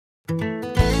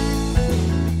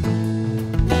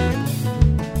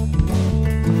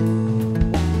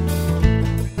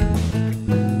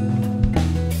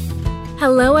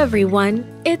Hello everyone,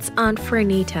 it's Aunt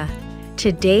Fernita.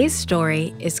 Today's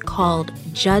story is called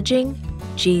Judging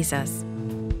Jesus.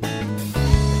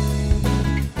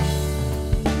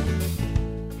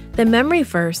 The memory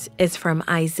verse is from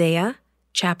Isaiah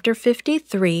chapter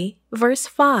 53, verse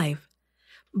 5.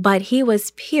 But he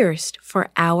was pierced for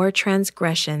our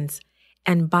transgressions,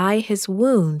 and by his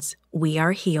wounds we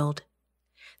are healed.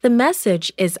 The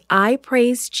message is I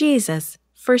praise Jesus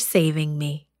for saving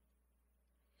me.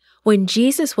 When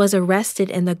Jesus was arrested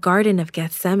in the Garden of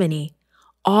Gethsemane,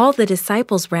 all the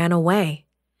disciples ran away.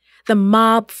 The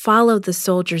mob followed the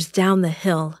soldiers down the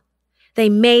hill. They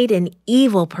made an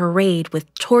evil parade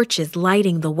with torches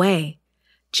lighting the way.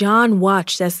 John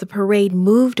watched as the parade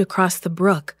moved across the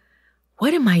brook.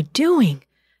 What am I doing?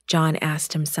 John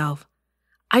asked himself.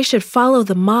 I should follow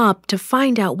the mob to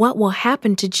find out what will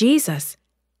happen to Jesus.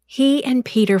 He and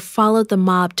Peter followed the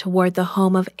mob toward the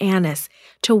home of Annas,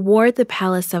 toward the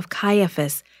palace of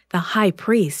Caiaphas, the high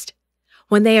priest.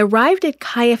 When they arrived at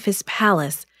Caiaphas'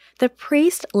 palace, the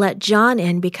priest let John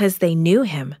in because they knew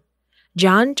him.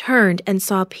 John turned and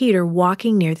saw Peter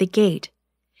walking near the gate.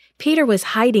 Peter was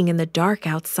hiding in the dark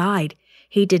outside.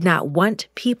 He did not want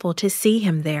people to see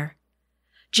him there.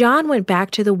 John went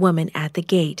back to the woman at the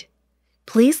gate.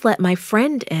 Please let my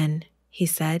friend in, he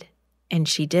said, and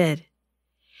she did.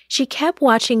 She kept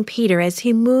watching Peter as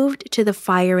he moved to the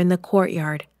fire in the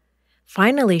courtyard.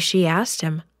 Finally, she asked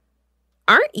him,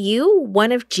 Aren't you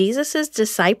one of Jesus'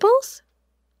 disciples?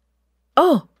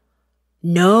 Oh,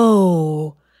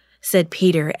 no, said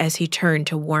Peter as he turned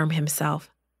to warm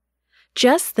himself.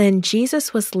 Just then,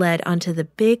 Jesus was led onto the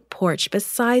big porch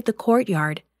beside the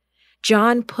courtyard.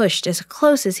 John pushed as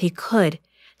close as he could.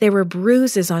 There were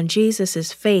bruises on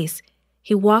Jesus' face.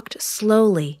 He walked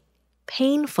slowly,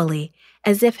 painfully,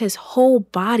 as if his whole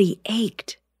body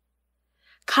ached.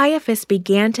 Caiaphas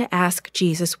began to ask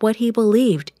Jesus what he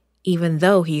believed, even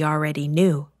though he already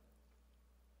knew.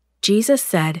 Jesus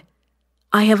said,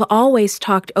 I have always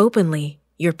talked openly.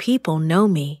 Your people know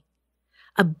me.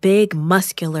 A big,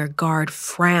 muscular guard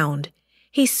frowned.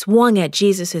 He swung at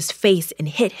Jesus' face and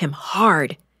hit him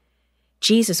hard.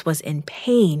 Jesus was in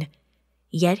pain,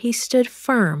 yet he stood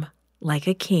firm like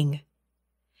a king.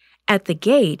 At the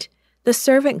gate, the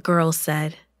servant girl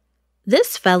said,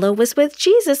 This fellow was with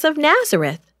Jesus of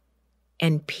Nazareth.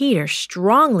 And Peter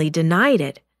strongly denied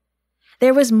it.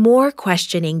 There was more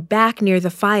questioning back near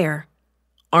the fire.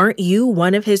 Aren't you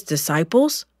one of his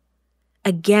disciples?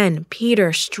 Again,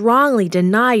 Peter strongly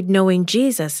denied knowing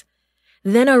Jesus.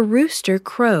 Then a rooster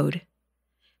crowed.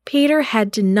 Peter had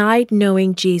denied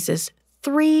knowing Jesus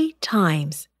 3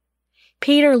 times.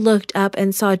 Peter looked up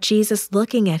and saw Jesus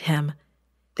looking at him.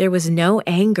 There was no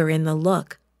anger in the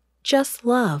look, just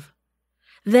love.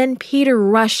 Then Peter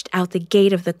rushed out the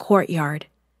gate of the courtyard.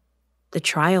 The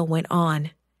trial went on.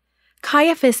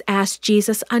 Caiaphas asked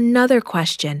Jesus another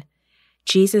question.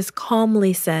 Jesus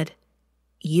calmly said,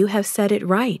 You have said it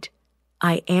right.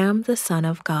 I am the Son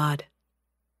of God.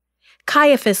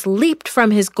 Caiaphas leaped from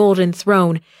his golden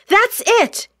throne. That's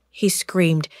it! He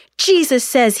screamed. Jesus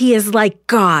says he is like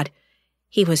God.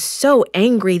 He was so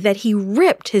angry that he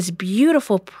ripped his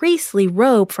beautiful priestly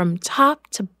robe from top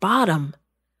to bottom.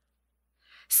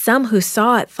 Some who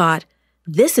saw it thought,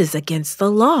 This is against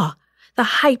the law. The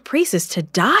high priest is to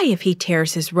die if he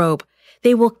tears his robe.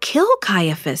 They will kill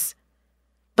Caiaphas.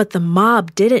 But the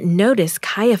mob didn't notice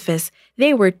Caiaphas.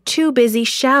 They were too busy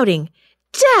shouting,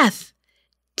 Death!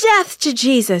 Death to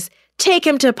Jesus! Take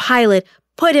him to Pilate!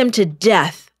 Put him to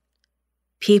death!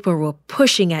 People were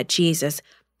pushing at Jesus,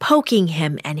 poking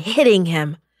him and hitting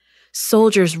him.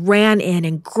 Soldiers ran in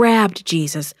and grabbed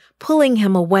Jesus, pulling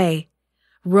him away.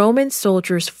 Roman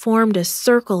soldiers formed a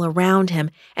circle around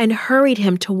him and hurried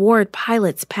him toward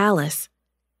Pilate's palace.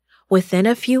 Within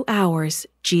a few hours,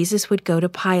 Jesus would go to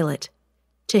Pilate,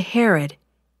 to Herod,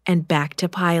 and back to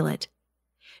Pilate.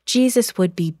 Jesus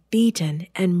would be beaten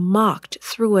and mocked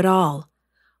through it all.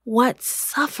 What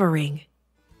suffering!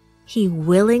 He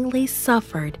willingly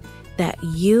suffered that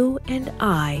you and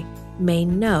I may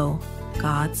know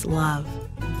God's love.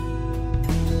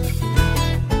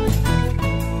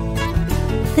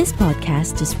 This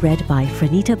podcast is read by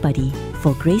Fernita Buddy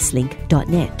for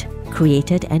Gracelink.net.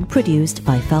 Created and produced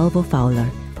by Falvo Fowler.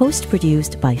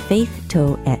 Post-produced by Faith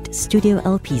Toe at Studio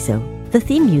El Piso. The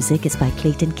theme music is by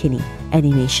Clayton Kinney.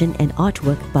 Animation and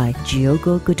artwork by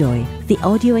Giogo Godoy. The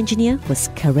audio engineer was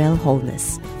Karel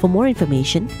Holness. For more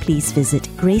information, please visit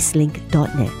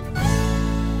Gracelink.net.